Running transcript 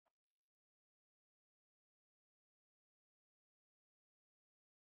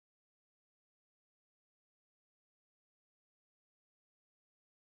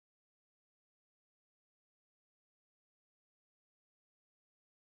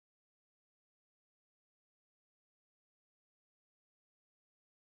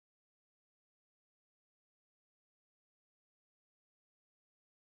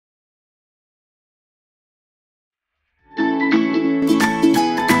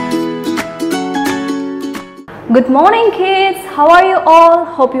Good morning kids, how are you all?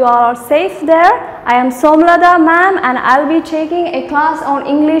 Hope you are safe there. I am Somlada ma'am and I'll be taking a class on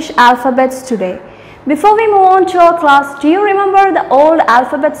English alphabets today. Before we move on to our class, do you remember the old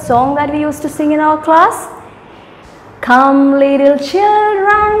alphabet song that we used to sing in our class? Come little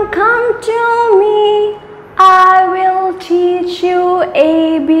children, come to me, I will teach you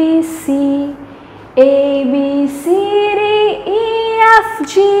ABC. A, B, C, D, E,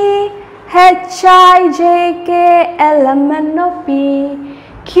 F, G, H, I, J, K, L, M, N, O, P,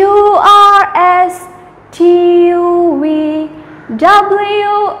 Q, R, S, T, U, V,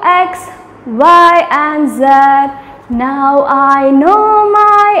 W, X, Y, and Z. Now I know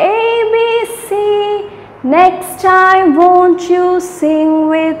my ABC. Next time won't you sing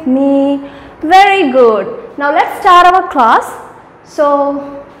with me? Very good. Now let's start our class.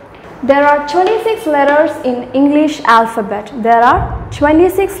 So there are 26 letters in English alphabet. There are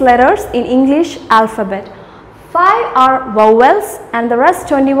 26 letters in English alphabet. 5 are vowels and the rest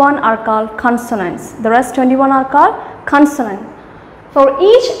 21 are called consonants. The rest 21 are called consonants. For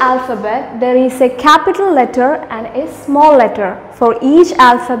each alphabet there is a capital letter and a small letter. For each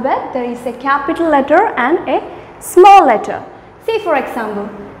alphabet there is a capital letter and a small letter. See, for example,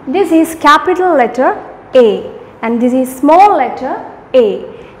 this is capital letter A and this is small letter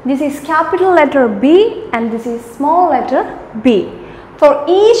A. This is capital letter B and this is small letter B. For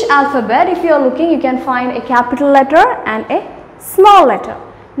each alphabet, if you are looking, you can find a capital letter and a small letter.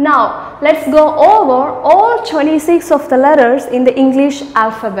 Now, let's go over all 26 of the letters in the English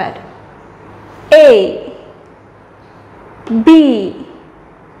alphabet. A, B,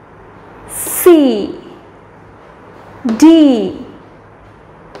 C, D,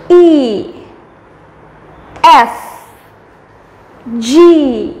 E, F,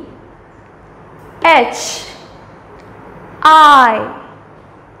 G, H, I,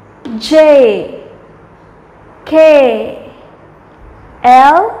 J, K,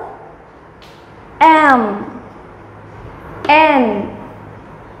 L, M, N,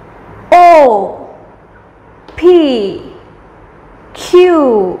 O, P,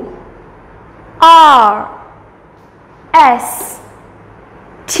 Q, R, S,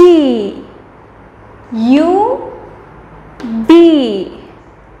 T, U, B,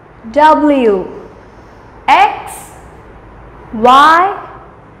 W, X, Y,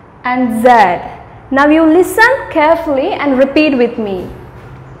 and Z. Now you listen carefully and repeat with me.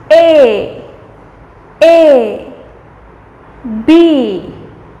 A, B,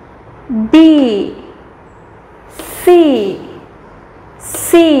 B, C,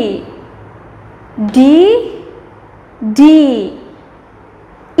 C, D, D,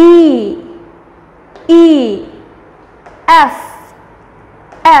 E, E, F,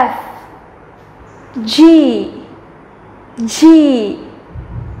 F, G, G,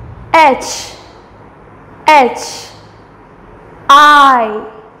 H, H, I,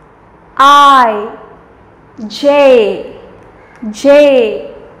 J,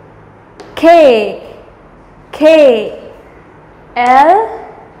 J, K, K,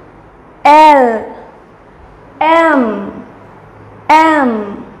 L, L, M,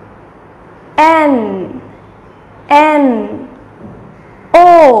 M, N, N,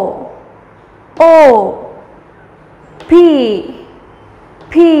 O, O, P,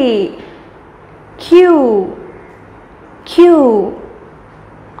 P, Q, Q,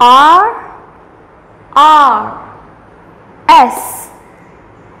 R, R, S,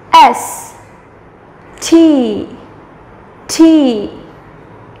 S, T, T,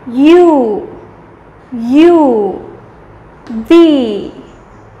 U, U, V,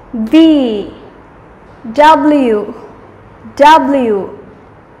 V, W, W,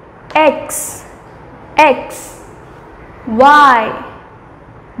 X, X, Y,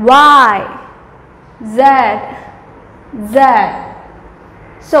 Y, Z, Z.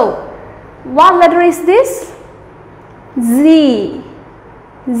 So, what letter is this? Z,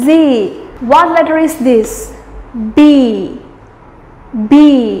 Z. What letter is this? B,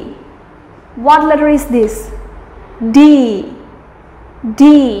 B. What letter is this? D,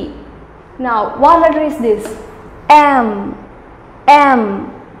 D. Now, what letter is this? M,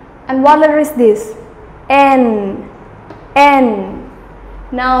 M. And what letter is this? N, N.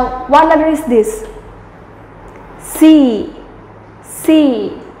 Now, what letter is this? C,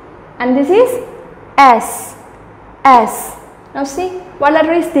 C. And this is S, S. Now see, what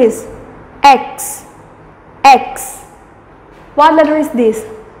letter is this? X, X. What letter is this?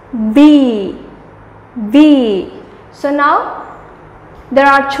 B, B. So now, there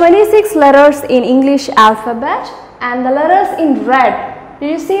are 26 letters in English alphabet and the letters in red. Do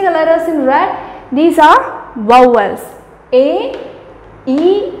you see the letters in red? These are vowels. A,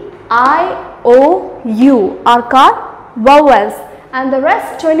 E, I, O, U are called vowels and the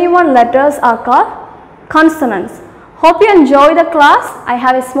rest 21 letters are called consonants. Hope you enjoy the class. I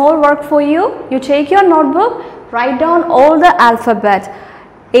have a small work for you. You take your notebook, write down all the alphabet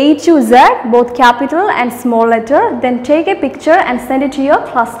A to Z, both capital and small letter, then take a picture and send it to your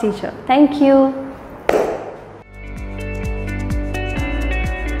class teacher. Thank you.